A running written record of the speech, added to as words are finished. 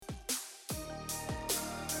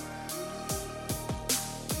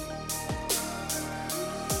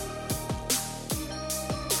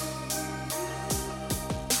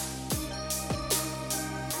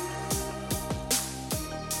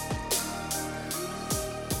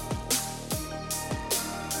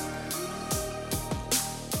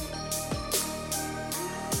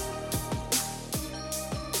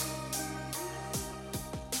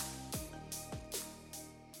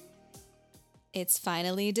It's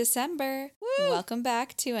finally December. Woo! Welcome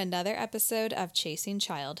back to another episode of Chasing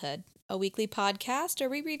Childhood, a weekly podcast where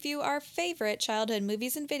we review our favorite childhood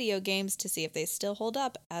movies and video games to see if they still hold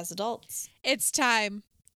up as adults. It's time.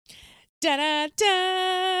 Da-da-da,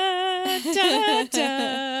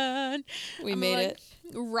 da-da-da. We I'm made like it.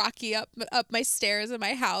 Rocky up my stairs in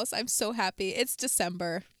my house. I'm so happy. It's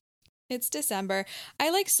December. It's December.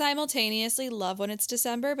 I simultaneously love when it's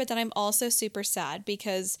December, but then I'm also super sad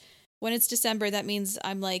because when it's December, that means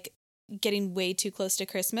I'm getting way too close to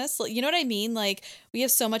Christmas. You know what I mean? We have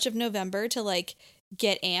so much of November to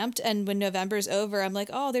get amped, and when November's over, I'm like,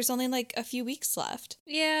 oh, there's only a few weeks left.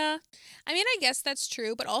 Yeah. I mean, I guess that's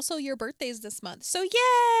true, but also your birthday's this month. So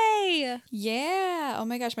yay! Yeah. Oh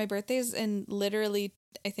my gosh, my birthday's in literally,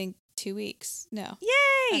 I think, 2 weeks. No.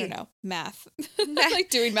 Yay! I don't know. Math. I'm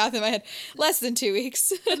doing math in my head. Less than 2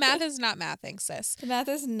 weeks. The math is not mathing, sis. The math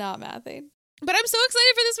is not mathing. But I'm so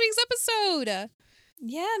excited for this week's episode.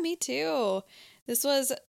 Yeah, me too. This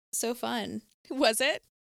was so fun. Was it?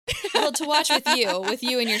 Well, to watch with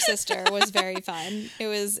you and your sister was very fun. It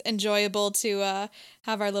was enjoyable to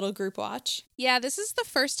have our little group watch. Yeah, this is the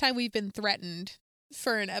first time we've been threatened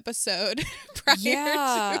for an episode prior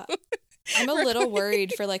to I'm a little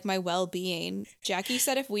worried for my well-being. Jackie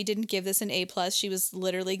said if we didn't give this an A+, she was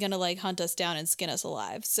literally gonna hunt us down and skin us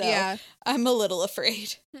alive. So yeah. I'm a little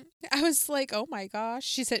afraid. I was like, oh my gosh.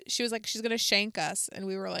 She was like, she's gonna shank us, and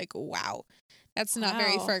we were like, wow, that's not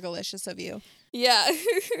very fergalicious of you. Yeah.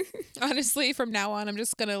 Honestly, from now on, I'm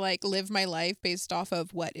just gonna live my life based off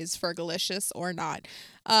of what is fergalicious or not.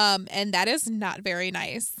 And that is not very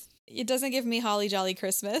nice. It doesn't give me holly jolly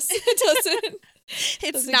Christmas. It doesn't.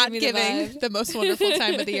 It's not giving the most wonderful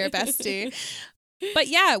time of the year, bestie. But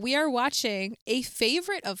yeah, we are watching a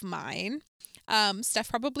favorite of mine. Steph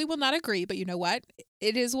probably will not agree, but you know what?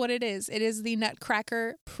 It is what it is. It is the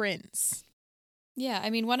Nutcracker Prince. Yeah, I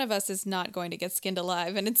mean, one of us is not going to get skinned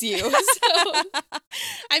alive, and it's you. So.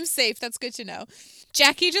 I'm safe. That's good to know.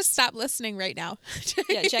 Jackie, just stop listening right now.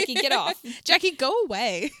 Yeah, Jackie, get off. Jackie, go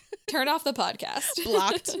away. Turn off the podcast.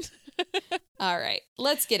 Blocked. All right,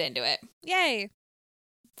 let's get into it. Yay.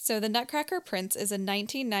 So The Nutcracker Prince is a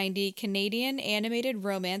 1990 Canadian animated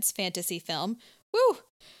romance fantasy film. Woo!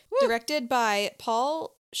 Directed by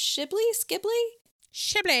Paul Shibley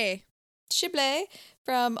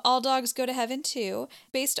from All Dogs Go to Heaven 2,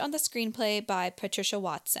 based on the screenplay by Patricia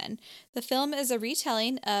Watson. The film is a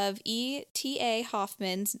retelling of E.T.A.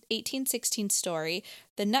 Hoffman's 1816 story,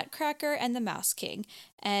 The Nutcracker and the Mouse King,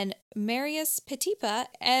 and Marius Petipa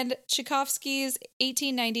and Tchaikovsky's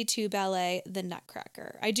 1892 ballet, The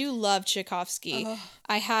Nutcracker. I do love Tchaikovsky. Oh.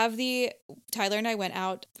 I have Tyler and I went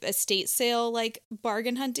out estate sale,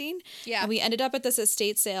 bargain hunting. Yeah. And we ended up at this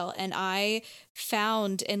estate sale, and I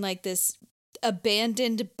found in this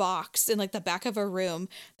abandoned box in the back of a room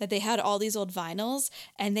that they had all these old vinyls,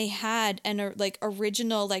 and they had an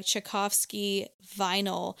original Tchaikovsky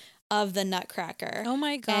vinyl of the Nutcracker. Oh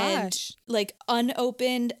my gosh. And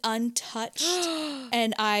unopened, untouched.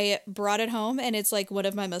 And I brought it home, and it's one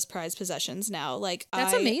of my most prized possessions now.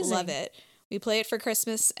 That's amazing. I love it. We play it for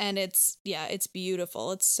Christmas, and it's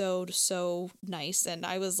beautiful. It's so, so nice. And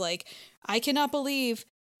I was like, I cannot believe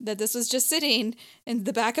that this was just sitting in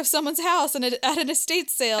the back of someone's house and at an estate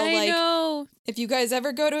sale. I know. If you guys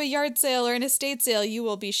ever go to a yard sale or an estate sale, you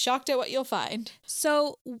will be shocked at what you'll find.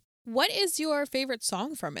 So, what is your favorite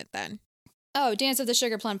song from it then? Oh, Dance of the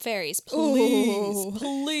Sugar Plum Fairies. Please. Ooh.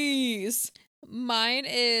 Please. Mine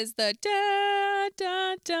is the da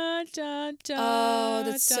da da da da. Oh,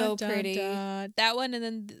 that's da, so da, pretty. Da. That one, and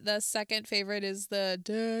then the second favorite is the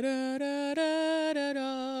da da da da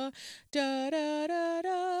da da da da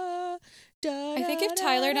da da. I think if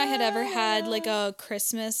Tyler and I had ever had a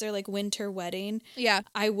Christmas or winter wedding, yeah,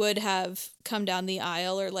 I would have come down the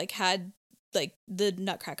aisle or had the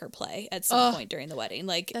Nutcracker play at some point during the wedding.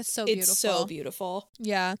 That's so beautiful. It's so beautiful.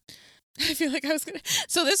 Yeah. I feel like I was gonna.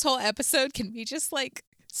 So this whole episode, can we just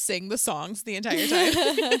sing the songs the entire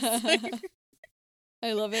time?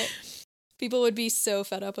 I love it. People would be so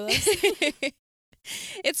fed up with us.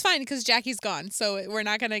 It's fine because Jackie's gone, so we're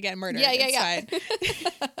not gonna get murdered. Yeah.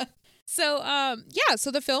 Fine. So,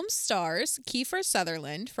 so the film stars Kiefer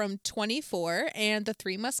Sutherland from 24 and the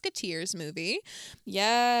Three Musketeers movie.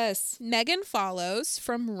 Yes. Megan Follows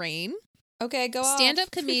from Rain. Okay, go on.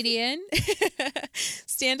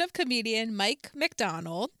 Stand-up comedian Mike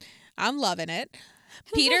McDonald. I'm loving it.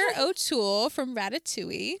 Peter O'Toole from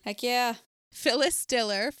Ratatouille. Heck yeah. Phyllis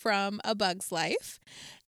Diller from A Bug's Life.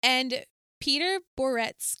 And Peter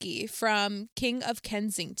Boretsky from King of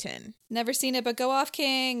Kensington. Never seen it, but go off,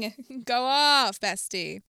 King. Go off,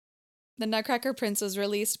 bestie. The Nutcracker Prince was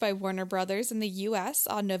released by Warner Brothers in the U.S.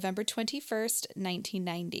 on November 21st,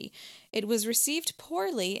 1990. It was received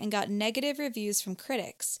poorly and got negative reviews from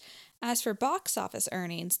critics. As for box office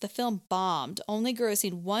earnings, the film bombed, only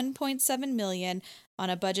grossing $1.7 million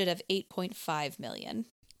on a budget of $8.5 million.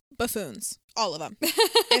 Buffoons. All of them.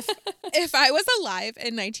 If I was alive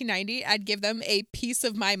in 1990, I'd give them a piece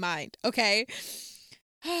of my mind, okay?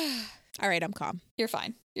 All right, I'm calm. You're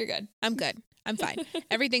fine. You're good. I'm good. I'm fine.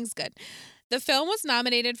 Everything's good. The film was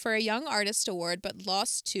nominated for a Young Artist Award, but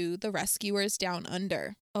lost to The Rescuers Down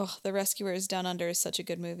Under. Oh, The Rescuers Down Under is such a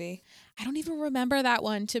good movie. I don't even remember that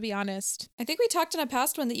one, to be honest. I think we talked in a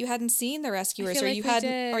past one that you hadn't seen The Rescuers, or you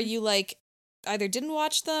hadn't, or you like either didn't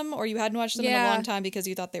watch them or you hadn't watched them in a long time because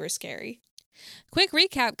you thought they were scary. Quick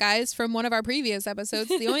recap, guys, from one of our previous episodes.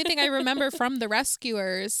 The only thing I remember from The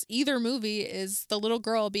Rescuers, either movie, is the little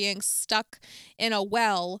girl being stuck in a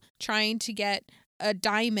well trying to get a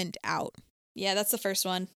diamond out. Yeah, that's the first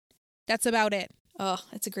one. That's about it. Oh,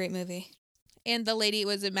 it's a great movie. And the lady,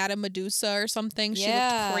 was it Madame Medusa or something? She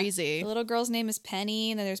looked crazy. The little girl's name is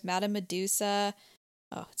Penny, and then there's Madame Medusa.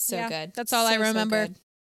 Oh, it's so good. That's all I remember. So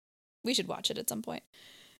we should watch it at some point.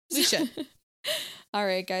 We should. All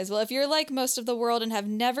right, guys. Well, if you're like most of the world and have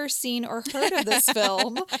never seen or heard of this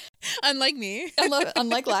film, unlike me,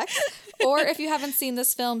 unlike Lex, or if you haven't seen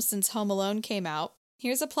this film since Home Alone came out,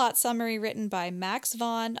 here's a plot summary written by Max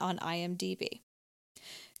Vaughn on IMDb.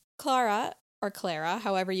 Clara, or Clara,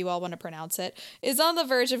 however you all want to pronounce it, is on the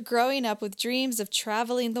verge of growing up with dreams of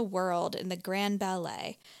traveling the world in the grand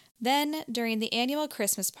ballet. Then, during the annual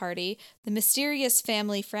Christmas party, the mysterious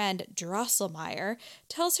family friend Drosselmeyer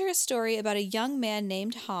tells her a story about a young man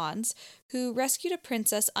named Hans who rescued a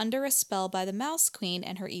princess under a spell by the Mouse Queen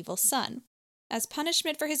and her evil son. As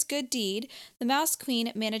punishment for his good deed, the Mouse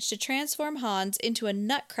Queen managed to transform Hans into a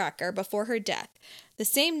nutcracker before her death, the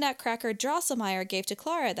same nutcracker Drosselmeyer gave to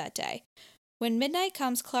Clara that day. When midnight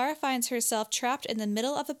comes, Clara finds herself trapped in the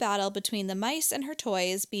middle of a battle between the mice and her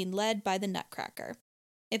toys, being led by the nutcracker.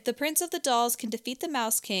 If the Prince of the Dolls can defeat the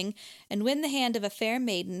Mouse King and win the hand of a fair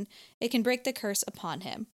maiden, it can break the curse upon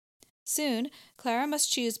him. Soon, Clara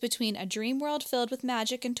must choose between a dream world filled with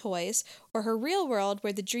magic and toys, or her real world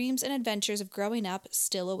where the dreams and adventures of growing up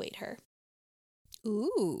still await her.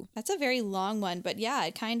 Ooh. That's a very long one, but yeah,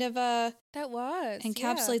 it kind of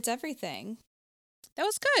encapsulates everything. That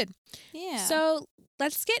was good. Yeah. So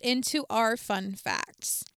let's get into our fun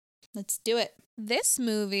facts. Let's do it. This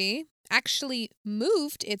movie actually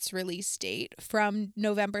moved its release date from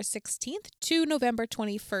November 16th to November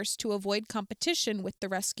 21st to avoid competition with The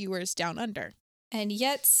Rescuers Down Under. And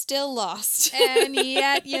yet still lost. And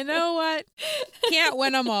yet, you know what? Can't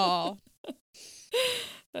win them all.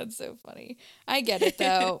 That's so funny. I get it,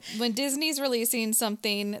 though. When Disney's releasing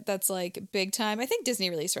something that's like big time, I think Disney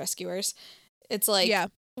released Rescuers. It's like,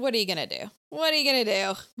 what are you going to do? What are you going to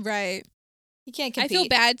do? Right. You can't compete. I feel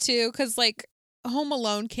bad, too, because like Home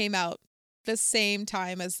Alone came out the same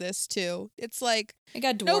time as this too. It's like it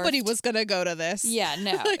got dwarfed. Nobody was gonna go to this. Yeah,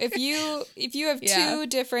 no. If you have two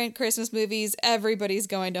different Christmas movies, everybody's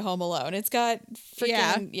going to Home Alone. It's got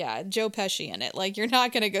freaking Joe Pesci in it. Like you're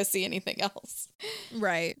not gonna go see anything else.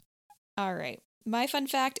 Right. All right. My fun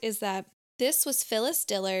fact is that this was Phyllis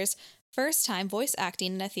Diller's first time voice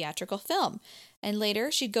acting in a theatrical film. And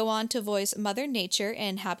later, she'd go on to voice Mother Nature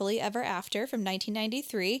in Happily Ever After from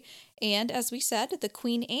 1993, and, as we said, the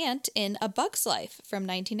Queen Ant in A Bug's Life from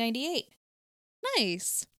 1998.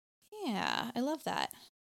 Nice. Yeah, I love that.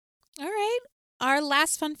 All right. Our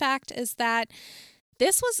last fun fact is that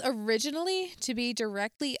this was originally to be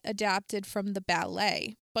directly adapted from the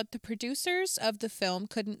ballet, but the producers of the film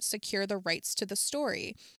couldn't secure the rights to the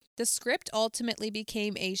story. The script ultimately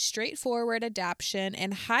became a straightforward adaptation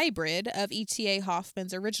and hybrid of E.T.A.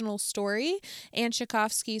 Hoffmann's original story and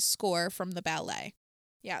Tchaikovsky's score from the ballet.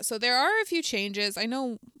 Yeah, so there are a few changes. I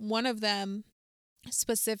know one of them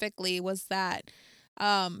specifically was that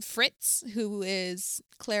Fritz, who is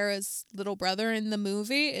Clara's little brother in the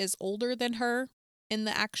movie, is older than her in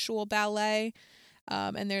the actual ballet.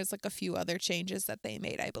 And there's like a few other changes that they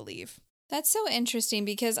made, I believe. That's so interesting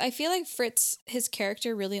because I feel like Fritz, his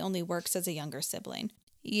character really only works as a younger sibling.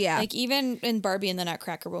 Yeah. Like even in Barbie and the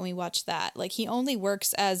Nutcracker, when we watch that, like he only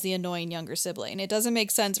works as the annoying younger sibling. It doesn't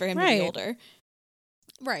make sense for him to be older.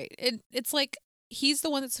 Right. It's like he's the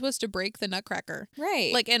one that's supposed to break the Nutcracker.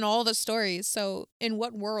 Right. Like in all the stories. So in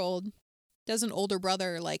what world does an older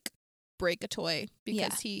brother like break a toy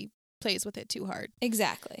because he plays with it too hard?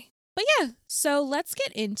 Exactly. But yeah, so let's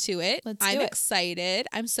get into it. I'm excited.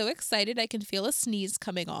 I'm so excited. I can feel a sneeze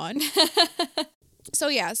coming on.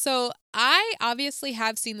 So I obviously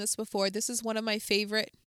have seen this before. This is one of my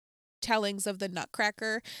favorite tellings of the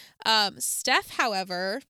Nutcracker. Steph,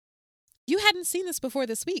 however, you hadn't seen this before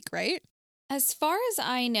this week, right? As far as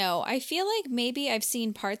I know, I feel like maybe I've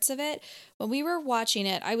seen parts of it. When we were watching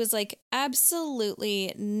it, I was like,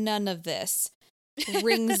 absolutely none of this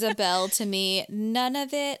rings a bell to me. None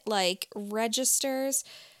of it like registers.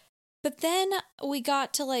 But then we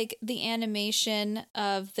got to like the animation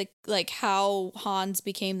of the like how Hans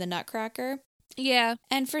became the Nutcracker. Yeah.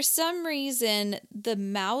 And for some reason, the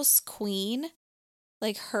Mouse Queen,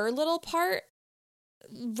 like her little part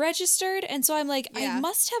registered. And so I'm like, I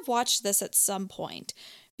must have watched this at some point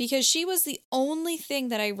because she was the only thing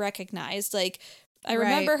that I recognized. Like, I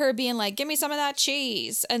remember her being like, give me some of that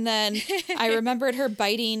cheese. And then I remembered her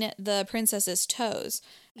biting the princess's toes.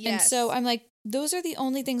 Yes. And so I'm like, those are the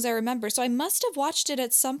only things I remember. So I must have watched it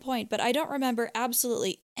at some point, but I don't remember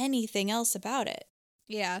absolutely anything else about it.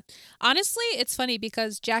 Yeah. Honestly, it's funny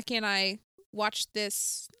because Jackie and I watched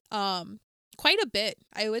this quite a bit.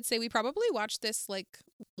 I would say we probably watched this like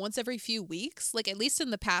once every few weeks. Like at least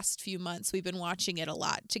in the past few months, we've been watching it a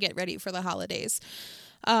lot to get ready for the holidays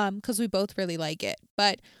because we both really like it.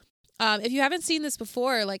 But if you haven't seen this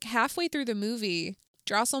before, like halfway through the movie,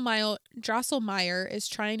 Drosselmeyer is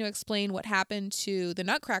trying to explain what happened to the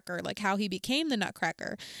Nutcracker, like how he became the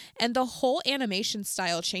Nutcracker. And the whole animation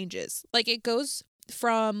style changes. Like it goes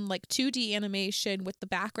from like 2D animation with the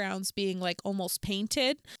backgrounds being like almost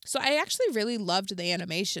painted. So I actually really loved the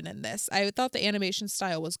animation in this. I thought the animation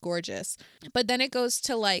style was gorgeous. But then it goes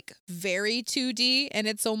to like very 2D and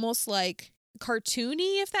it's almost like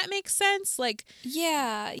cartoony, if that makes sense. Like,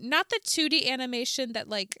 yeah, not the 2D animation that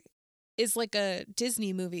like is like a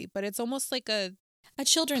Disney movie, but it's almost like a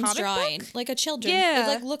children's drawing, book? Like a children's. Yeah. It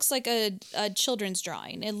like looks like a children's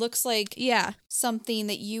drawing. It looks like something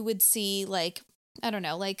that you would see like, I don't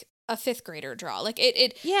know, like a 5th grader draw. Like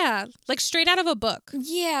it yeah, like straight out of a book.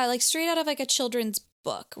 Yeah, like straight out of like a children's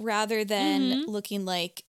book rather than looking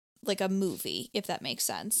like a movie, if that makes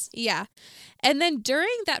sense. Yeah. And then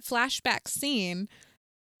during that flashback scene,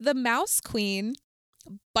 the Mouse Queen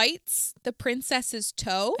bites the princess's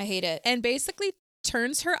toe. I hate it. And basically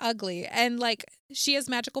turns her ugly. And like she has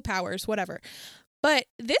magical powers, whatever. But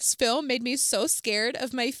this film made me so scared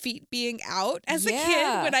of my feet being out as a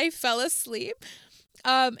kid when I fell asleep.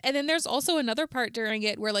 And then there's also another part during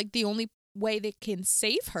it where like the only way they can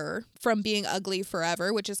save her from being ugly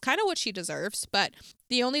forever, which is kind of what she deserves, but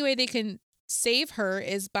the only way they can save her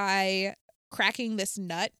is by cracking this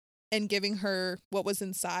nut and giving her what was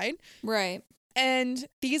inside. Right. And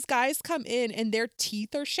these guys come in and their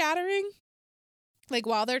teeth are shattering, like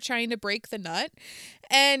while they're trying to break the nut.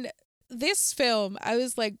 And this film, I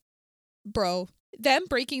was like, bro, them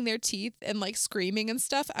breaking their teeth and like screaming and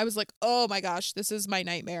stuff, I was like, oh my gosh, this is my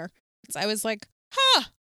nightmare. So I was like,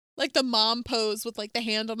 like the mom pose with like the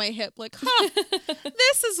hand on my hip, like,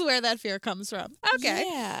 this is where that fear comes from.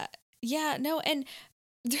 Okay. Yeah, no, and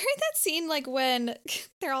during that scene, like when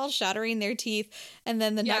they're all shattering their teeth and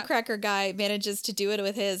then the Nutcracker guy manages to do it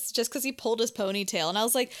with his, just because he pulled his ponytail. And I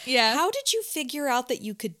was like, how did you figure out that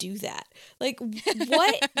you could do that? Like,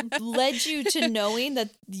 what led you to knowing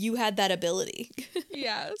that you had that ability?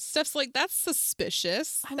 Yeah, Steph's like, that's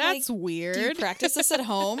suspicious. That's like, weird. Do you practice this at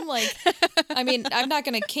home? Like, I mean, I'm not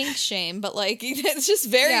going to kink shame, but like, it's just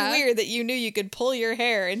very weird that you knew you could pull your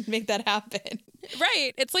hair and make that happen.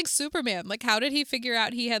 Right. It's like Superman. Like, how did he figure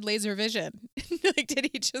out he had laser vision? Like, did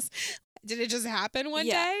it just happen one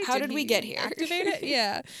day? How did we get here? Activate it?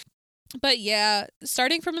 Yeah. But yeah,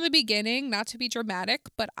 starting from the beginning, not to be dramatic,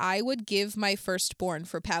 but I would give my firstborn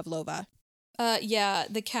for Pavlova. Yeah,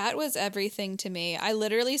 the cat was everything to me. I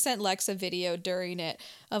literally sent Lex a video during it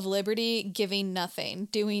of Liberty giving nothing,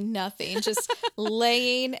 doing nothing, just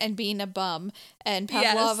laying and being a bum. And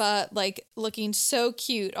Pavlova, like, looking so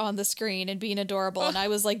cute on the screen and being adorable. And I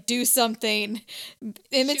was like, do something.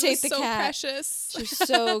 Imitate the cat. She was so precious. She's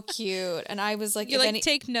so cute. And I was like,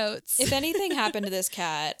 take notes. If anything happened to this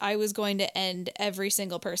cat, I was going to end every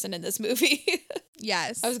single person in this movie.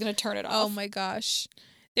 Yes. I was going to turn it off. Oh my gosh.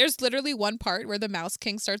 There's literally one part where the Mouse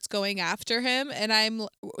King starts going after him and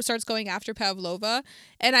starts going after Pavlova.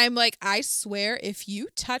 And I'm like, I swear, if you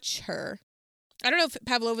touch her, I don't know if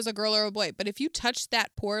Pavlova's a girl or a boy, but if you touch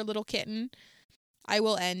that poor little kitten, I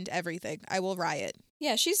will end everything. I will riot.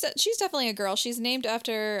 Yeah, she's definitely a girl. She's named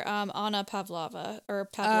after Anna Pavlova or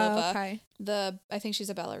Pavlova. Okay. I think she's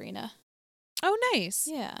a ballerina. Oh, nice.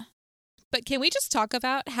 Yeah. But can we just talk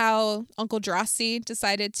about how Uncle Drosselmeyer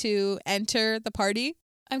decided to enter the party?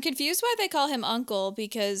 I'm confused why they call him uncle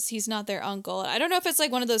because he's not their uncle. I don't know if it's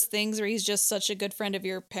like one of those things where he's just such a good friend of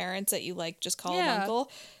your parents that you like just call him uncle,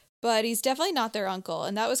 but he's definitely not their uncle.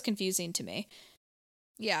 And that was confusing to me.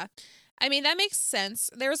 Yeah. I mean, that makes sense.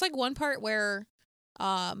 There was like one part where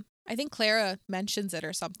I think Clara mentions it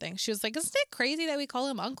or something. She was like, isn't it crazy that we call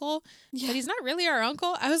him uncle? Yeah. But he's not really our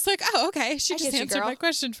uncle. I was like, oh, okay. She just answered my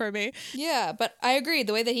question for me. Yeah, but I agree.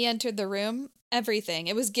 The way that he entered the room, everything.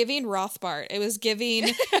 It was giving Rothbart. It was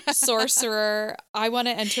giving sorcerer. I want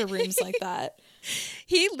to enter rooms like that.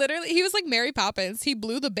 He was like Mary Poppins. He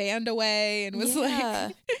blew the band away and was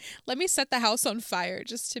like, let me set the house on fire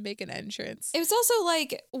just to make an entrance. It was also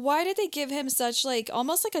like, why did they give him such like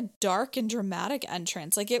almost like a dark and dramatic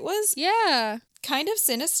entrance? Like it was kind of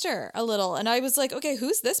sinister a little. And I was like, okay,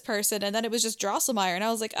 who's this person? And then it was just Drosselmeyer. And I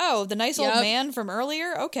was like, oh, the nice old man from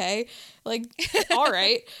earlier? Okay. Like, all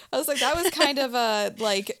right. I was like, that was kind of a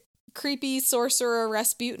like creepy sorcerer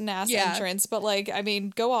Rasputin ass entrance. But like, I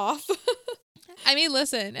mean, go off. I mean,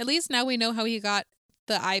 listen, at least now we know how he got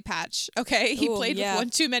the eye patch. Okay. He played with one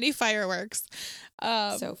too many fireworks.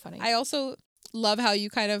 So funny. I also love how you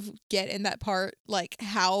kind of get in that part, like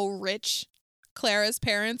how rich Clara's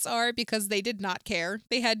parents are, because they did not care.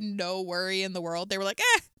 They had no worry in the world. They were like,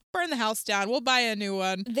 burn the house down. We'll buy a new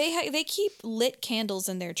one. They keep lit candles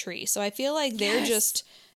in their tree. So I feel like they're just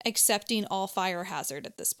accepting all fire hazard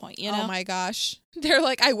at this point, you know? Oh my gosh. They're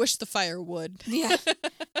like, I wish the fire would. Yeah.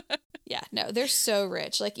 Yeah, no, they're so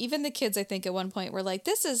rich. Like, even the kids, I think, at one point were like,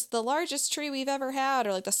 this is the largest tree we've ever had,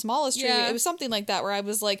 or like the smallest tree. It was something like that, where I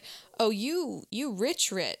was like, oh, you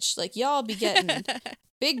rich. Like, y'all be getting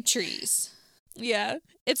big trees. Yeah.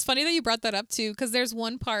 It's funny that you brought that up, too, because there's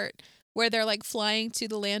one part where they're like flying to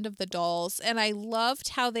the land of the dolls. And I loved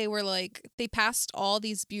how they were like, they passed all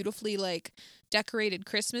these beautifully like decorated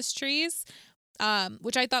Christmas trees,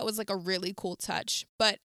 which I thought was like a really cool touch.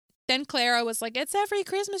 But then Clara was like, it's every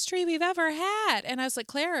Christmas tree we've ever had. And I was like,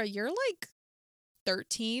 Clara, you're like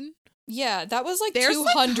 13. Yeah, that was like there's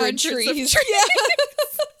 200 like trees.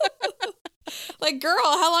 Yeah. Like, girl,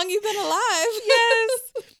 how long you been alive? Yes.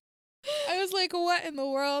 I was like, what in the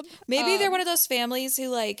world? Maybe they're one of those families who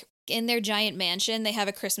like in their giant mansion, they have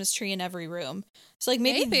a Christmas tree in every room. So like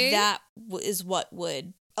maybe. That is what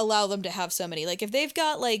would allow them to have so many. Like if they've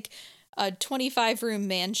got like a 25-room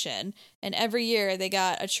mansion and every year they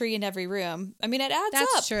got a tree in every room, I mean, it adds up.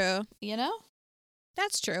 That's true. You know?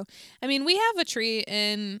 That's true. I mean, we have a tree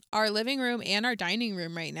in our living room and our dining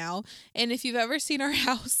room right now. And if you've ever seen our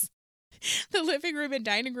house, the living room and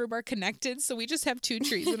dining room are connected. So we just have 2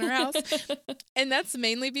 trees in our house. And that's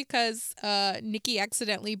mainly because Nikki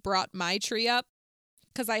accidentally brought my tree up,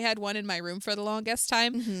 because I had one in my room for the longest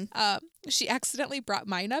time. Mm-hmm. She accidentally brought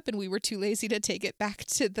mine up and we were too lazy to take it back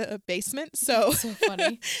to the basement. So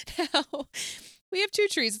funny. Now we have 2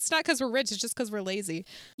 trees. It's not because we're rich. It's just because we're lazy.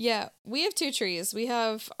 Yeah, we have 2 trees. We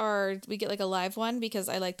get like a live one because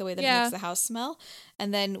I like the way that it makes the house smell.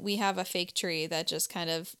 And then we have a fake tree that just kind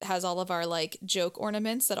of has all of our like joke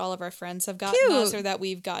ornaments that all of our friends have gotten us, or that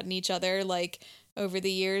we've gotten each other like over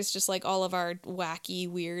the years, just like all of our wacky,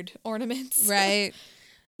 weird ornaments. Right.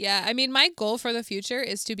 Yeah, I mean, my goal for the future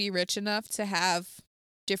is to be rich enough to have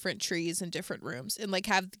different trees in different rooms and like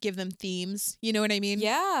give them themes. You know what I mean?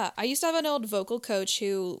 Yeah. I used to have an old vocal coach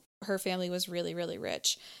who her family was really, really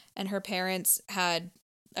rich, and her parents had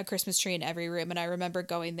a Christmas tree in every room. And I remember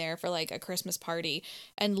going there for like a Christmas party,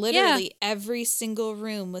 and literally every single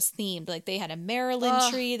room was themed. Like they had a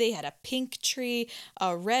Maryland tree, they had a pink tree,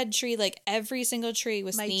 a red tree, like every single tree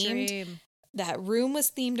was themed. Dream. That room was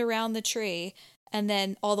themed around the tree. And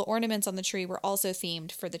then all the ornaments on the tree were also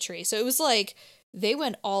themed for the tree. So it was like they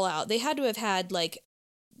went all out. They had to have had like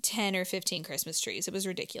 10 or 15 Christmas trees. It was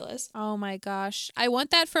ridiculous. Oh my gosh. I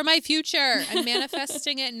want that for my future. I'm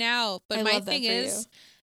manifesting it now. But my thing is,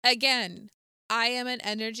 again, I am an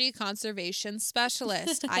energy conservation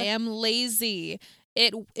specialist. I am lazy.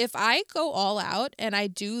 If I go all out and I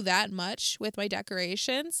do that much with my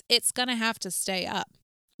decorations, it's going to have to stay up.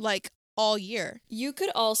 Like all year. You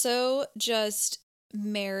could also just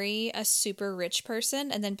marry a super rich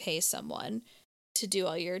person and then pay someone to do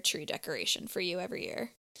all your tree decoration for you every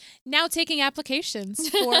year. Now taking applications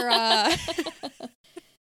for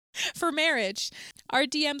marriage. Our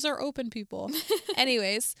DMs are open, people.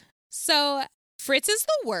 Anyways, so Fritz is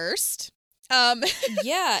the worst.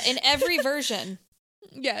 Yeah, in every version.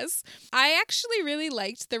 Yes. I actually really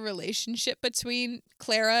liked the relationship between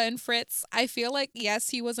Clara and Fritz. I feel like, yes,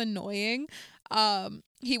 he was annoying.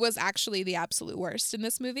 He was actually the absolute worst in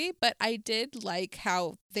this movie, but I did like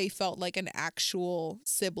how they felt like an actual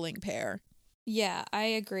sibling pair. Yeah, I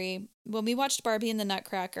agree. When we watched Barbie and the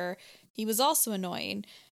Nutcracker, he was also annoying,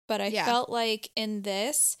 but I felt like in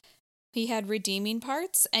this, He had redeeming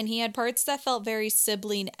parts, and he had parts that felt very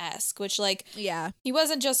sibling-esque, which, like, he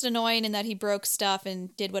wasn't just annoying in that he broke stuff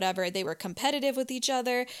and did whatever. They were competitive with each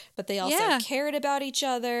other, but they also cared about each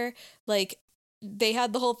other. Like, they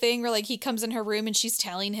had the whole thing where, like, he comes in her room and she's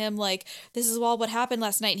telling him, like, this is all what happened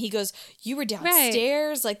last night. And he goes, you were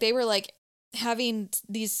downstairs. Like, they were, like, having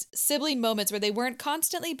these sibling moments where they weren't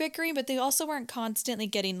constantly bickering, but they also weren't constantly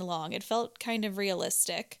getting along. It felt kind of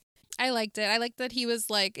realistic. I liked it. I liked that he was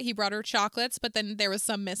like, he brought her chocolates, but then there was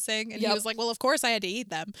some missing. And he was like, well, of course I had to eat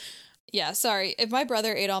them. Yeah, sorry. If my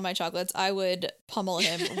brother ate all my chocolates, I would pummel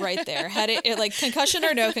him right there. Had it like concussion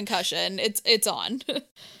or no concussion, it's on.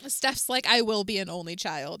 Steph's like, I will be an only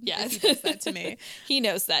child. Yeah. If he does that to me. He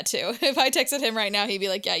knows that too. If I texted him right now, he'd be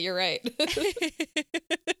like, yeah, you're right.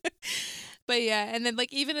 But yeah, and then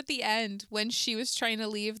like even at the end when she was trying to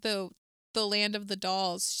leave the land of the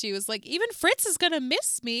dolls, she was like, even Fritz is gonna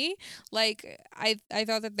miss me. Like I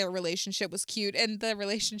thought that their relationship was cute, and the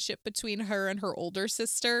relationship between her and her older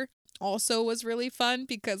sister also was really fun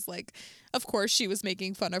because, like, of course she was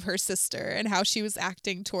making fun of her sister and how she was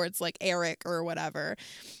acting towards like Eric or whatever.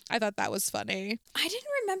 I thought that was funny. I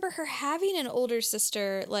didn't remember her having an older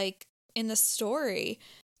sister like in the story.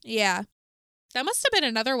 Yeah, that must have been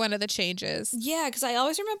another one of the changes. Yeah, because I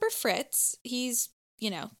always remember Fritz. He's,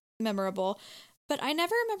 memorable. But I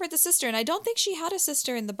never remembered the sister, and I don't think she had a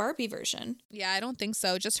sister in the Barbie version. Yeah, I don't think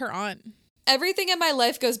so. Just her aunt. Everything in my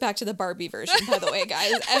life goes back to the Barbie version, by the way,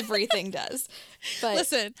 guys. Everything does. But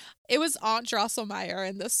listen, it was Aunt Drosselmeyer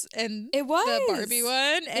in it was the Barbie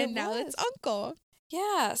one, and now it's Uncle.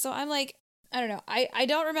 Yeah, so I'm like, I don't know. I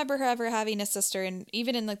don't remember her ever having a sister, and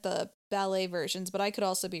even in like the ballet versions, but I could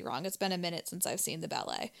also be wrong. It's been a minute since I've seen the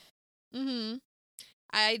ballet. Mm-hmm.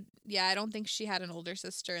 I don't think she had an older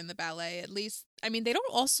sister in the ballet. At least, I mean, they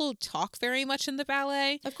don't also talk very much in the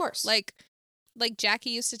ballet. Of course. Like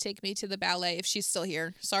Jackie used to take me to the ballet, if she's still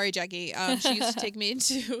here. Sorry, Jackie. She used to take me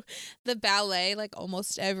to the ballet like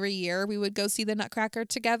almost every year. We would go see the Nutcracker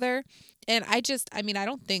together. And I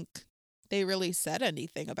don't think they really said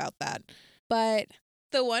anything about that. But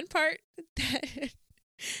the one part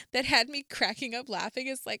that had me cracking up laughing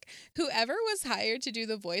is like whoever was hired to do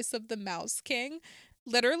the voice of the Mouse King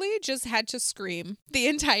literally just had to scream the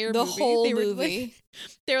entire movie. The whole movie.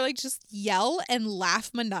 They were like, just yell and laugh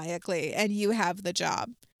maniacally and you have the job.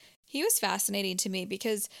 He was fascinating to me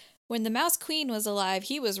because when the Mouse Queen was alive,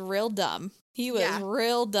 he was real dumb. He was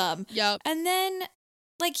real dumb. Yep. And then,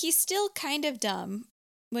 like, he's still kind of dumb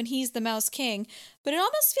when he's the Mouse King, but it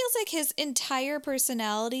almost feels like his entire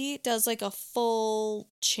personality does like a full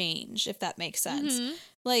change, if that makes sense. Mm-hmm.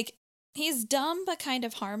 Like, he's dumb but kind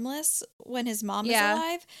of harmless when his mom is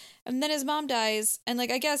alive, and then his mom dies, and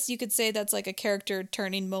like I guess you could say that's like a character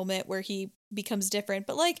turning moment where he becomes different,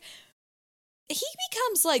 but like he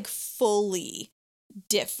becomes like fully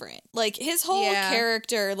different. Like his whole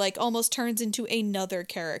character like almost turns into another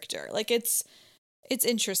character. Like it's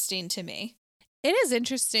interesting to me. It is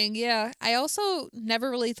interesting, yeah. I also never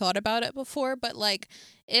really thought about it before, but like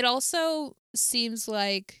it also seems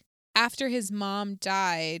like after his mom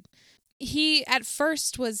died, he at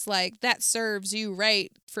first was like, that serves you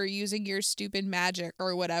right for using your stupid magic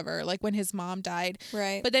or whatever, like when his mom died.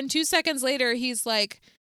 Right. But then 2 seconds later, he's like,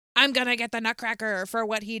 I'm gonna get the Nutcracker for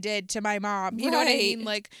what he did to my mom. You know what I mean?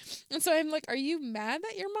 Like, and so I'm like, are you mad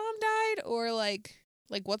that your mom died? Or like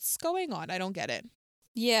what's going on? I don't get it.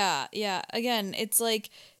 Yeah. Again, it's like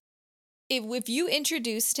if you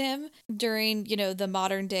introduced him during, the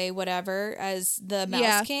modern day whatever as the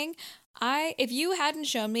Mouse King, if you hadn't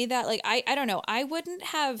shown me that, like, I don't know, I wouldn't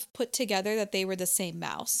have put together that they were the same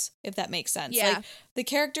mouse, if that makes sense. Yeah. Like, the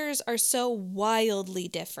characters are so wildly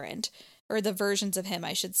different, or the versions of him,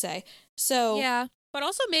 I should say. So yeah, but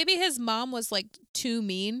also maybe his mom was like too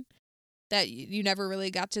mean that you never really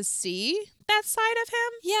got to see that side of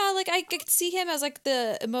him. Yeah, like I could see him as like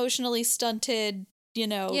the emotionally stunted,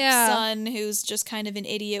 son who's just kind of an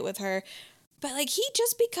idiot with her. But like he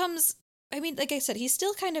just becomes, I mean, like I said, he's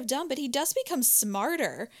still kind of dumb, but he does become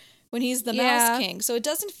smarter when he's the Mouse King. So it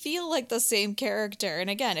doesn't feel like the same character. And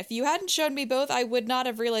again, if you hadn't shown me both, I would not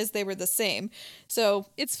have realized they were the same. So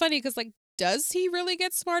it's funny because like, does he really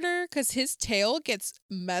get smarter? Because his tail gets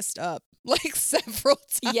messed up like several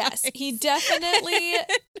times. Yes, he definitely,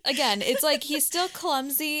 again, it's like he's still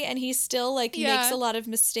clumsy and he still like makes a lot of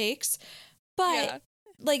mistakes. But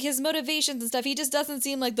like his motivations and stuff, he just doesn't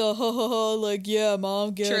seem like the like, yeah,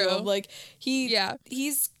 mom, get him. Like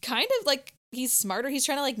he's kind of like, he's smarter. He's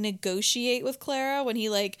trying to like negotiate with Clara when he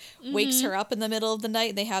like wakes her up in the middle of the night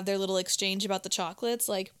and they have their little exchange about the chocolates.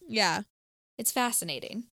 Like, yeah, it's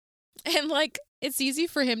fascinating. And like it's easy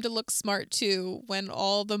for him to look smart too when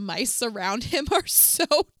all the mice around him are so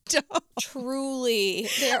dumb. Truly.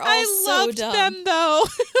 They're all I so loved dumb. them though.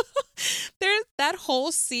 There's that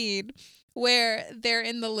whole scene where they're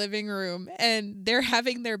in the living room and they're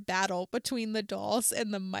having their battle between the dolls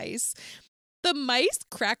and the mice. The mice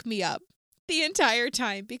crack me up the entire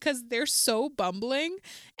time because they're so bumbling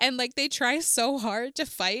and like they try so hard to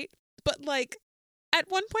fight, but like at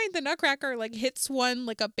one point the Nutcracker like hits one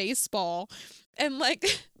like a baseball and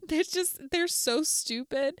like they're so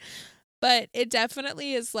stupid. But it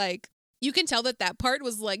definitely is like, you can tell that part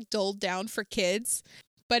was like dulled down for kids,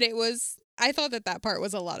 but I thought that part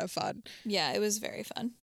was a lot of fun. Yeah, it was very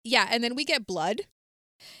fun. Yeah, and then we get blood.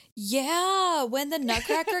 Yeah, when the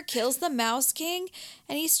Nutcracker kills the Mouse King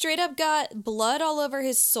and he straight up got blood all over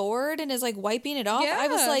his sword and is like wiping it off. Yeah. I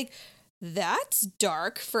was like, that's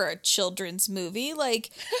dark for a children's movie.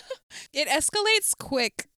 Like, it escalates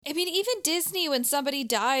quick. I mean, even Disney, when somebody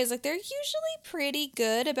dies, like, they're usually pretty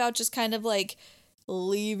good about just kind of like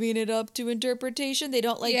leaving it up to interpretation. They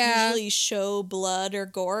don't like usually show blood or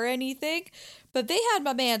gore or anything. But they had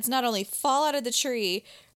my man's not only fall out of the tree,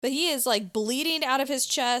 but he is like bleeding out of his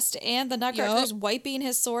chest and the Nutcracker's wiping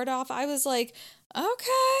his sword off. I was like, okay,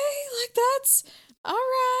 like that's all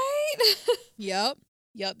right. Yep.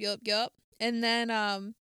 And then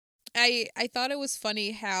I thought it was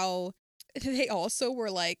funny how they also were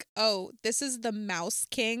like, oh, this is the Mouse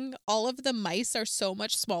King. All of the mice are so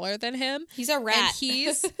much smaller than him. He's a rat. And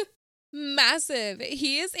he's massive.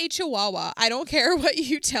 He is a chihuahua. I don't care what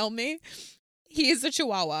you tell me. He is a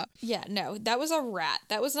chihuahua. Yeah, no, that was a rat.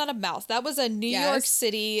 That was not a mouse. That was a New York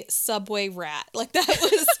City subway rat. Like, that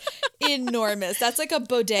was enormous. That's like a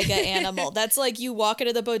bodega animal. That's like you walk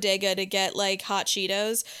into the bodega to get like hot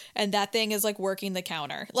Cheetos and that thing is like working the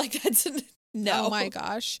counter. Like, that's no. Oh my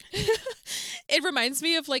gosh. It reminds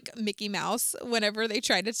me of like Mickey Mouse. Whenever they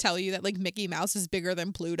try to tell you that like Mickey Mouse is bigger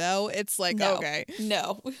than Pluto, it's like, no. Okay.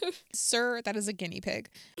 No. Sir, that is a guinea pig.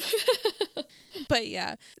 But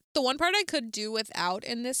yeah, the one part I could do without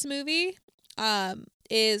in this movie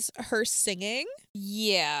is her singing.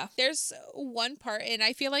 Yeah. There's one part, and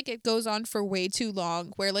I feel like it goes on for way too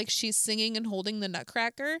long, where like she's singing and holding the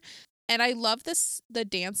Nutcracker. And I love the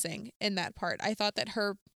dancing in that part. I thought that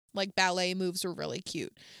her like ballet moves were really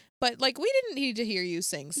cute. But like, we didn't need to hear you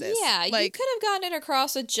sing, sis. Yeah, like, you could have gotten it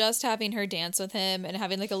across with just having her dance with him and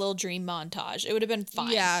having like a little dream montage. It would have been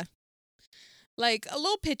fine. Yeah. Like a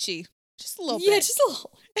little pitchy. Just a little bit. Yeah, just a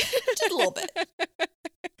little. Just a little bit.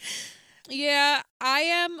 Yeah, I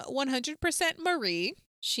am 100% Marie.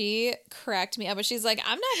 She cracked me up, but she's like,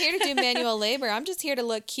 I'm not here to do manual labor. I'm just here to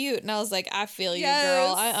look cute. And I was like, I feel you,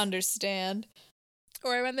 girl. I understand.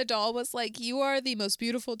 Or when the doll was like, you are the most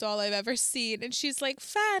beautiful doll I've ever seen. And she's like,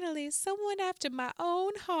 finally, someone after my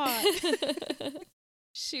own heart.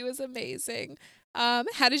 She was amazing.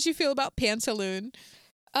 How did you feel about Pantaloon?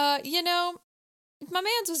 You know, my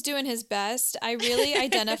man's was doing his best. I really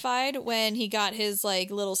identified when he got his like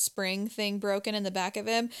little spring thing broken in the back of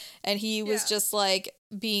him and he was just like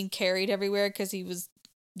being carried everywhere because he was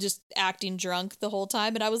just acting drunk the whole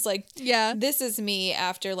time. And I was like, yeah, this is me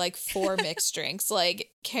after like 4 mixed drinks.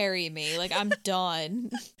 Like, carry me. Like, I'm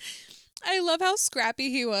done. I love how scrappy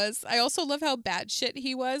he was. I also love how batshit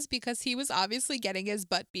he was because he was obviously getting his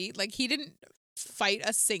butt beat. Like, he didn't fight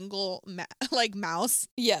a single mouse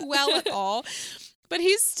well at all. But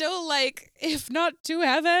he's still like, if not to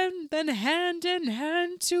heaven, then hand in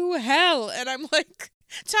hand to hell. And I'm like,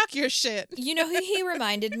 talk your shit. You know who he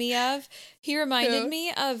reminded me of? He reminded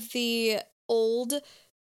me of the old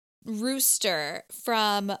rooster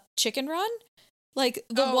from Chicken Run. Like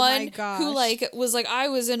the one who like was like, I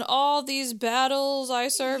was in all these battles, I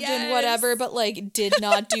served in whatever, but like did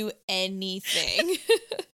not do anything.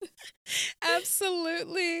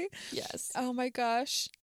 Absolutely. Yes. Oh my gosh.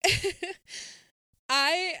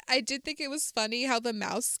 I did think it was funny how the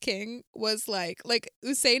Mouse King was like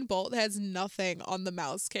Usain Bolt has nothing on the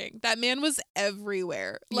Mouse King. That man was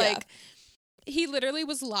everywhere. Like he literally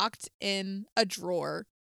was locked in a drawer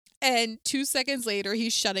and 2 seconds later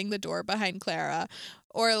he's shutting the door behind Clara.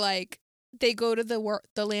 Or like they go to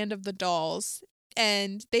the land of the dolls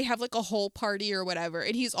and they have like a whole party or whatever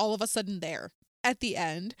and he's all of a sudden there at the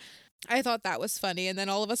end. I thought that was funny. And then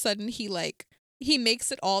all of a sudden he makes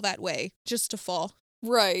it all that way just to fall.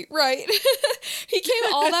 Right. He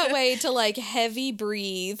came all that way to like heavy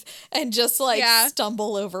breathe and just like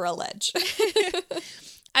stumble over a ledge.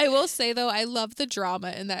 I will say though, I love the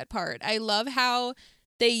drama in that part. I love how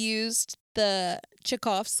they used the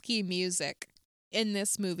Tchaikovsky music in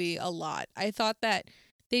this movie a lot. I thought that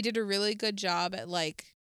they did a really good job at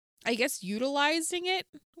like I guess, utilizing it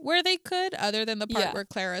where they could, other than the part Yeah. where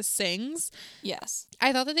Clara sings. Yes.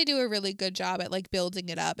 I thought that they do a really good job at like building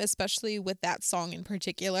it up, especially with that song in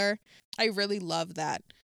particular. I really love that.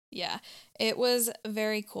 Yeah, it was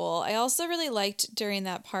very cool. I also really liked during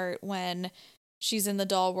that part when she's in the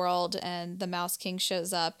doll world and the Mouse King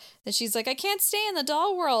shows up that she's like, I can't stay in the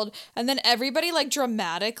doll world. And then everybody like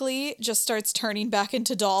dramatically just starts turning back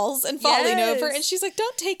into dolls and falling over. And she's like,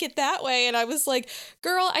 don't take it that way. And I was like,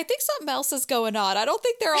 girl, I think something else is going on. I don't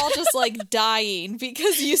think they're all just like dying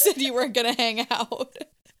because you said you weren't going to hang out.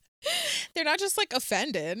 They're not just like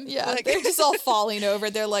offended. Yeah, like, they're just all falling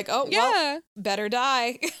over. They're like, oh, yeah, well, better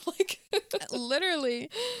die. Like,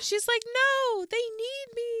 literally. She's like, no, they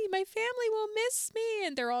need me. My family will miss me.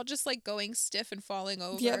 And they're all just like going stiff and falling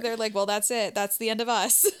over. Yeah, they're like, well, that's it. That's the end of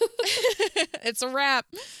us. It's a wrap.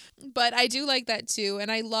 But I do like that too.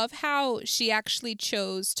 And I love how she actually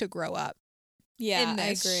chose to grow up. Yeah, I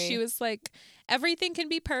agree. She was like, everything can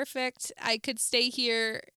be perfect. I could stay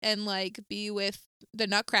here and like be with the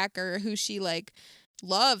Nutcracker, who she like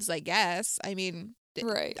loves, I guess. I mean,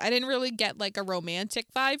 right. I didn't really get like a romantic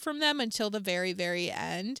vibe from them until the very, very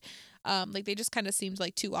end. Like they just kind of seemed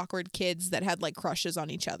like two awkward kids that had like crushes on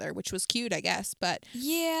each other, which was cute, I guess. But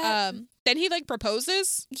yeah, then he like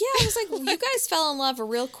proposes. Yeah, I was like, you guys fell in love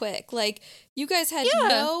real quick. Like you guys had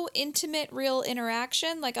no intimate, real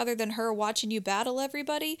interaction, like other than her watching you battle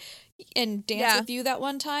everybody and dance with you that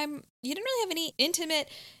one time. You didn't really have any intimate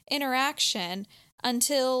interaction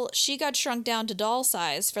until she got shrunk down to doll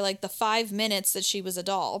size for like the 5 minutes that she was a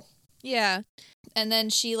doll. Yeah. And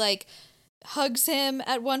then she like hugs him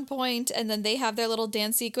at one point, and then they have their little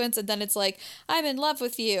dance sequence, and then it's like, I'm in love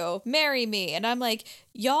with you, marry me. And I'm like,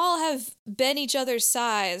 y'all have been each other's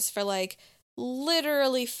size for like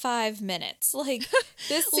literally 5 minutes. Like,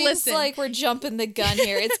 this seems like we're jumping the gun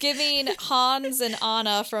here. It's giving Hans and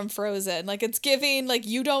Anna from Frozen. Like, it's giving, like,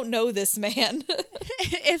 you don't know this man.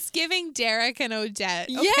 It's giving Derek and Odette.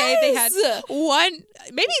 Okay, yes! They had one.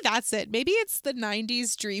 Maybe that's it. Maybe it's the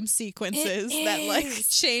 90s dream sequences that, like,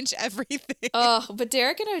 change everything. Oh, but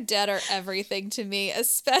Derek and Odette are everything to me,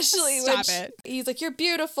 especially when he's like, you're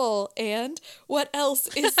beautiful, and what else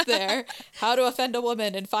is there? How to offend a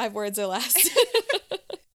woman in 5 words or less.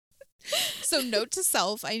 So note to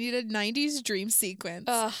self, I need a 90s dream sequence.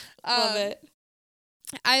 Love it.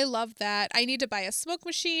 I love that. I need to buy a smoke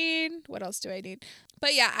machine. What else do I need?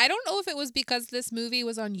 But yeah, I don't know if it was because this movie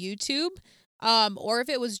was on YouTube, or if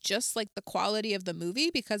it was just like the quality of the movie,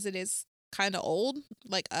 because it is kind of old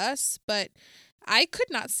like us, but I could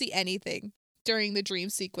not see anything during the dream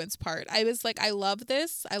sequence part. I was like, I love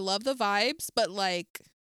this. I love the vibes, but like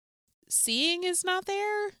seeing is not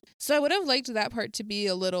there. So I would have liked that part to be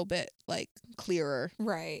a little bit like clearer.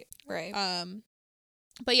 Right.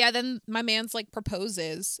 But yeah, then my man's like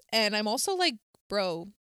proposes, and I'm also like, bro,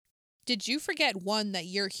 did you forget, one, that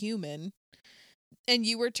you're human and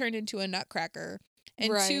you were turned into a nutcracker,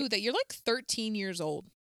 and two, that you're like 13 years old?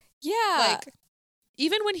 Yeah. Like,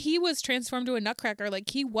 even when he was transformed to a nutcracker, like,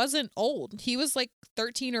 he wasn't old. He was like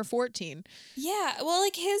 13 or 14. Yeah. Well,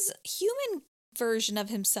 like, his human version of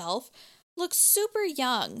himself looks super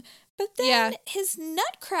young. But then his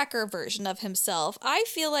nutcracker version of himself, I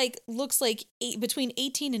feel like, looks like between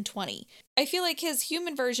 18 and 20. I feel like his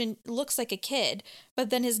human version looks like a kid, but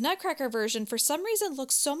then his nutcracker version, for some reason,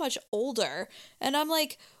 looks so much older. And I'm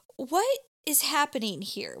like, what is happening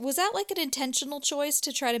here? Was that like an intentional choice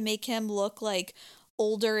to try to make him look like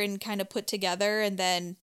older and kind of put together, and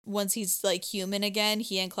then once he's like human again,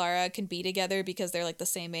 he and Clara can be together because they're like the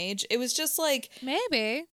same age? It was just like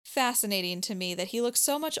maybe fascinating to me that he looks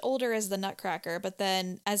so much older as the Nutcracker, but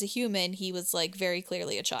then as a human he was like very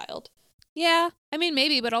clearly a child. Yeah, I mean,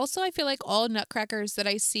 maybe, but also I feel like all nutcrackers that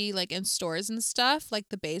I see like in stores and stuff, like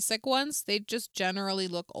the basic ones, they just generally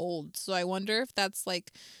look old. So I wonder if that's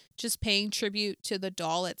like just paying tribute to the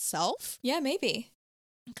doll itself. Yeah, maybe.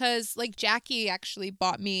 Because like Jackie actually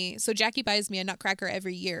bought me, so Jackie buys me a nutcracker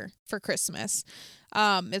every year for Christmas.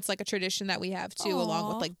 It's like a tradition that we have too, along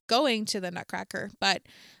with like going to the Nutcracker. But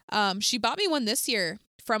she bought me one this year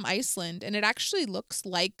from Iceland, and it actually looks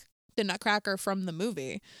like the Nutcracker from the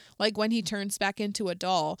movie, like when he turns back into a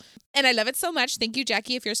doll. And I love it so much. Thank you,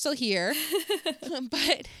 Jackie, if you're still here.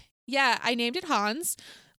 But yeah, I named it Hans.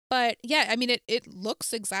 But yeah, I mean, it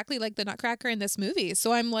looks exactly like the Nutcracker in this movie.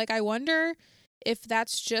 So I'm like, I wonder if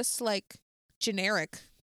that's just like generic.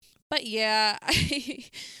 But yeah,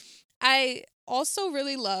 I also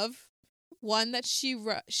really love, one, that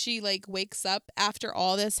she like wakes up after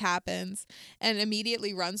all this happens and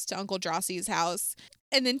immediately runs to Uncle Drossie's house.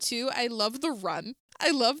 And then two, I love the run.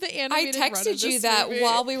 I love the animated I texted you that movie.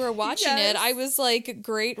 while we were watching Yes. it. I was like,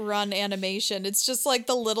 great run animation. It's just like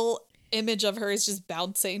the little image of her is just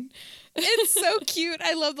bouncing. It's so cute.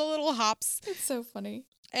 I love the little hops. It's so funny.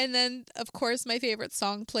 And then, of course, my favorite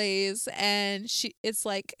song plays, and it's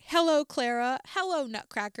like, hello, Clara, hello,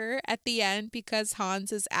 Nutcracker, at the end, because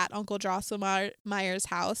Hans is at Uncle Drosselmeyer's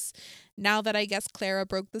house, now that I guess Clara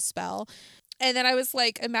broke the spell. And then I was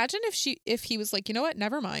like, imagine if he was like, you know what,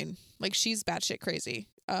 never mind. Like, she's batshit crazy.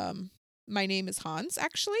 My name is Hans,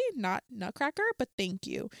 actually, not Nutcracker, but thank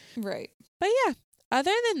you. Right. But yeah,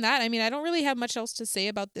 other than that, I mean, I don't really have much else to say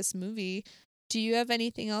about this movie. Do you have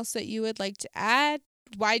anything else that you would like to add?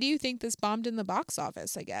 Why do you think this bombed in the box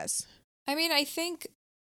office, I guess? I mean, I think,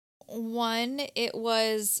 one, it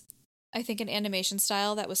was, I think, an animation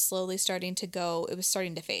style that was slowly starting to go, it was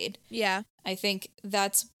starting to fade. Yeah. I think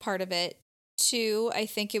that's part of it. Two, I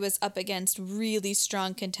think it was up against really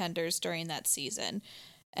strong contenders during that season.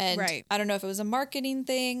 And right. I don't know if it was a marketing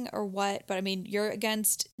thing or what, but I mean, you're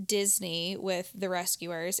against Disney with The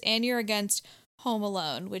Rescuers, and you're against Home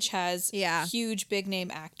Alone, which has huge big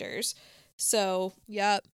name actors. So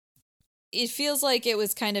yep, it feels like it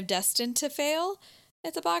was kind of destined to fail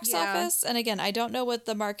at the box office. And again, I don't know what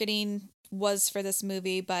the marketing was for this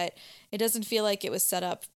movie, but it doesn't feel like it was set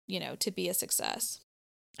up, to be a success.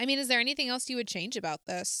 I mean, is there anything else you would change about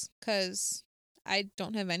this? Because I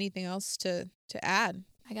don't have anything else to add.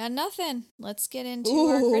 I got nothing. Let's get into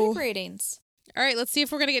our critic ratings. All right, let's see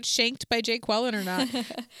if we're going to get shanked by Jake Quellen or not.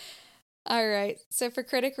 All right. So for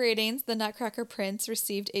critic ratings, The Nutcracker Prince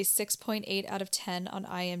received a 6.8 out of 10 on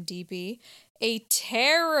IMDb, a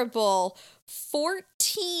terrible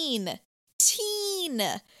 14%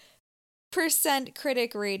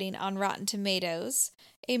 critic rating on Rotten Tomatoes,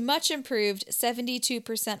 a much improved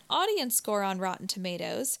 72% audience score on Rotten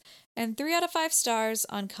Tomatoes, and 3 out of 5 stars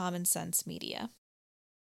on Common Sense Media.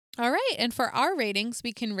 All right, and for our ratings,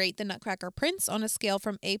 we can rate The Nutcracker Prince on a scale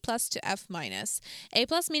from A+ to F-. A+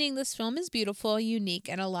 meaning this film is beautiful, unique,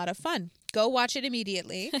 and a lot of fun. Go watch it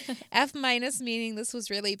immediately. F- meaning this was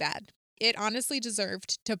really bad. It honestly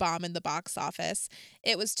deserved to bomb in the box office.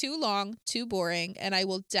 It was too long, too boring, and I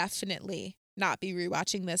will definitely not be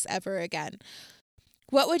rewatching this ever again.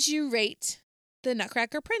 What would you rate The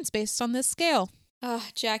Nutcracker Prince based on this scale? Oh,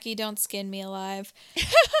 Jackie, don't skin me alive.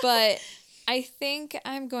 But I think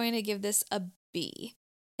I'm going to give this a B.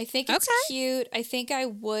 I think it's cute. I think I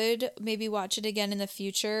would maybe watch it again in the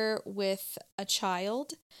future with a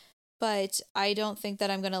child, but I don't think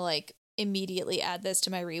that I'm going to immediately add this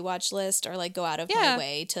to my rewatch list or go out of my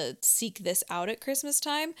way to seek this out at Christmas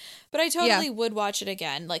time. But I totally would watch it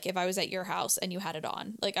again. If I was at your house and you had it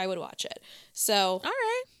on, I would watch it. So, all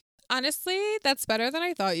right. Honestly, that's better than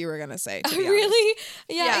I thought you were going to say. To be really?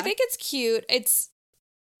 Yeah, I think it's cute.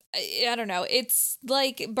 I don't know. It's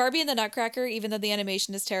like Barbie and the Nutcracker, even though the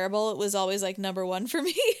animation is terrible, it was always number one for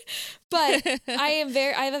me. But I have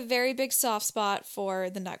a very big soft spot for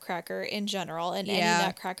the Nutcracker in general and any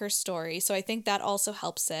Nutcracker story. So I think that also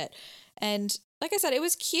helps it. And like I said, it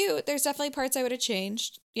was cute. There's definitely parts I would have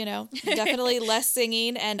changed, definitely less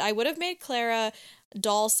singing. And I would have made Clara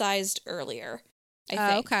doll-sized earlier, I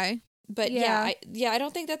think. Okay. But I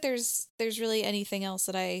don't think that there's really anything else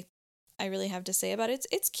that I really have to say about it.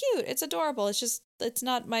 It's cute. It's adorable. It's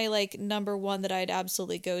not my number one that I'd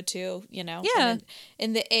absolutely go to,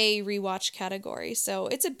 in the A rewatch category. So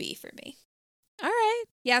it's a B for me. All right.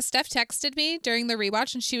 Yeah, Steph texted me during the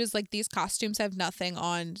rewatch and she was like, these costumes have nothing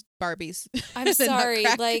on Barbie's. I'm sorry.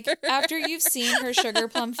 After you've seen her Sugar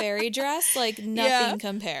Plum Fairy dress, nothing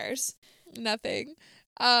compares. Nothing.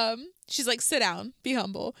 She's like, sit down, be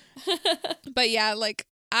humble. But yeah,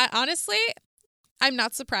 honestly, I'm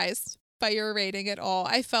not surprised by your rating at all.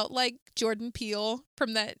 I felt like Jordan Peele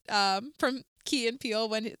from that from Key and Peele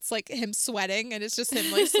when it's him sweating and it's just him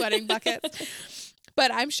sweating buckets.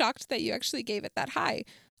 But I'm shocked that you actually gave it that high.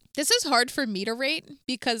 This is hard for me to rate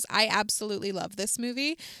because I absolutely love this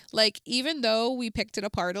movie. Even though we picked it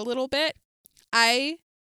apart a little bit, I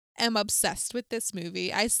am obsessed with this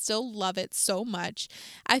movie. I still love it so much.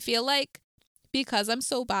 I feel like because I'm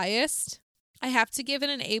so biased, I have to give it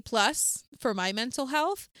an A+ for my mental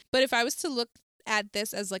health. But if I was to look at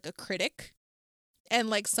this as a critic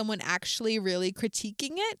and someone actually really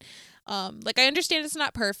critiquing it, I understand it's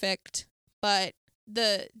not perfect, but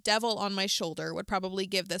the devil on my shoulder would probably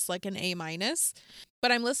give this an A-.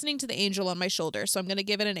 But I'm listening to the angel on my shoulder, so I'm going to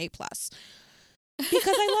give it an A+ because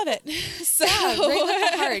I love it. So right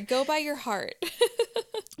with the heart. Go by your heart.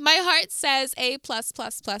 My heart says A++++.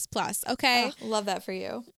 Okay. Oh, love that for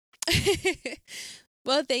you.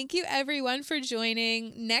 Well, thank you everyone for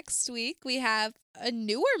joining. Next week we have a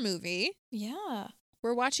newer movie. Yeah.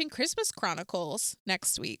 we're watching Christmas Chronicles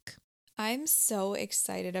next week. I'm so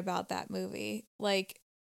excited about that movie. Like,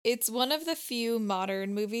 it's one of the few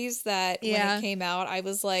modern movies that when it came out, I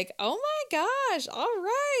was like, oh my gosh, all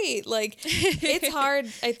right. Like, it's hard,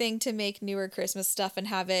 I think, to make newer Christmas stuff and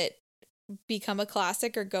have it become a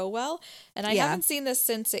classic or go well. And I haven't seen this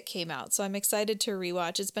since it came out, so I'm excited to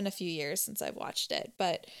rewatch. It's been a few years since I've watched it.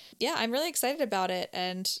 But yeah, I'm really excited about it,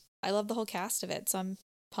 and I love the whole cast of it, so I'm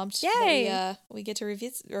pumped that we get to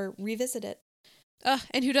revisit it.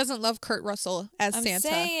 And who doesn't love Kurt Russell as Santa? I'm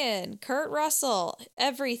saying, Kurt Russell,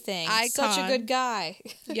 everything. Icon. Such a good guy.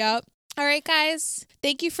 Yep. All right, guys.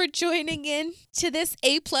 Thank you for joining in to this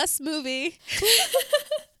A+ movie.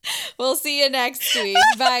 We'll see you next week.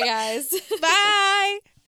 Bye, guys. Bye.